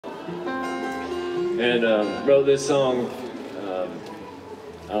and wrote this song,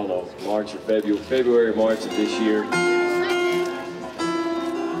 I don't know, March or February, March of this year.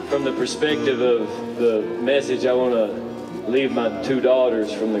 From the perspective of the message, I want to leave my two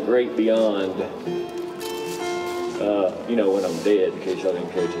daughters from the great beyond. You know, when I'm dead, in case y'all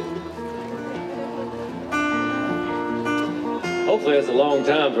didn't catch it. Hopefully that's a long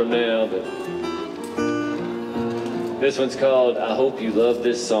time from now, but this one's called I Hope You Love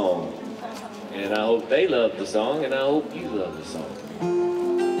This Song. And I hope they love the song, and I hope you love the song.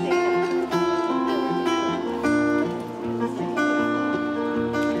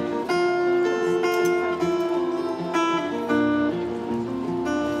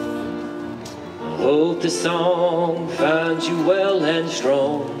 I hope the song finds you well and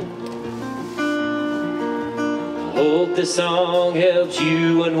strong. I hope the song helps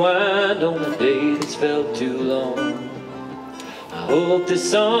you unwind on a day that's felt too long. I hope the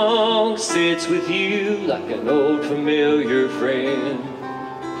song sits with you like an old familiar friend.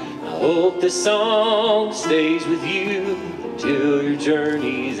 I hope the song stays with you until your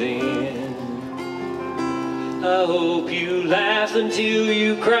journey's end. I hope you laugh until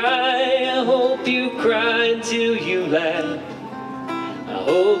you cry. I hope you cry until you laugh. I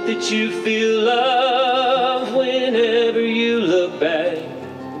hope that you feel love whenever you look back.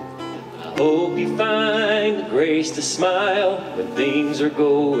 I hope you find the grace to smile when things are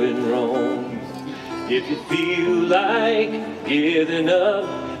going wrong. If you feel like giving up,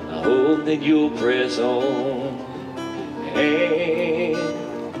 I hope that you'll press on. And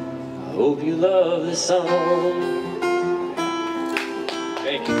I hope you love this song.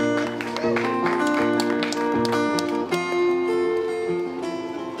 Thank you.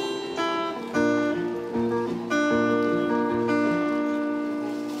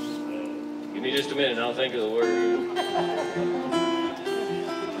 Give me just a minute and I'll think of the word.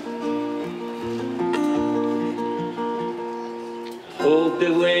 I hope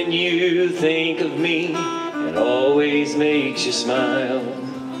that when you think of me, it always makes you smile.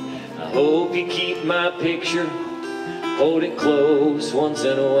 I hope you keep my picture, hold it close once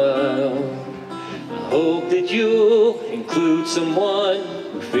in a while. I hope that you'll include someone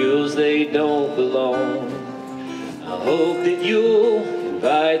who feels they don't belong. I hope that you'll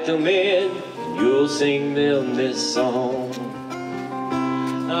invite them in and you'll sing them this song.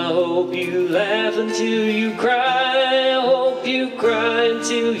 I hope you laugh until you cry. I hope you cry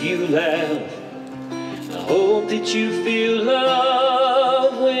until you laugh. I hope that you feel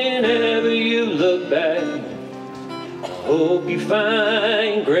love whenever you look back. I hope you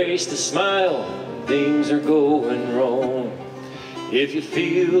find grace to smile when things are going wrong. If you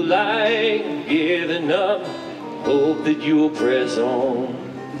feel like giving up, I hope that you'll press on.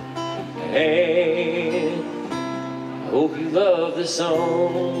 And I hope you love the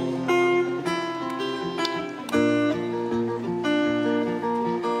song.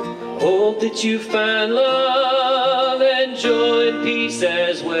 I hope that you find love and joy and peace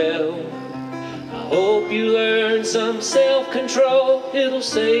as well. I hope you learn some self-control, it'll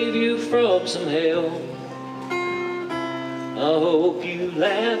save you from some hell. I hope you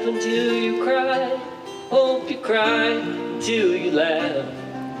laugh until you cry. Hope you cry until you laugh.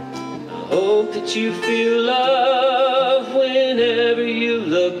 I hope that you feel love whenever you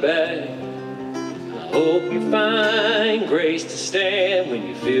look back. I hope you find grace to stand when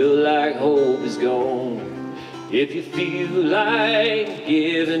you feel like hope is gone. If you feel like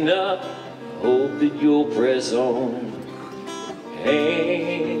giving up, I hope that you'll press on.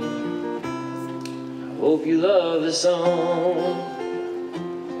 And I hope you love the song.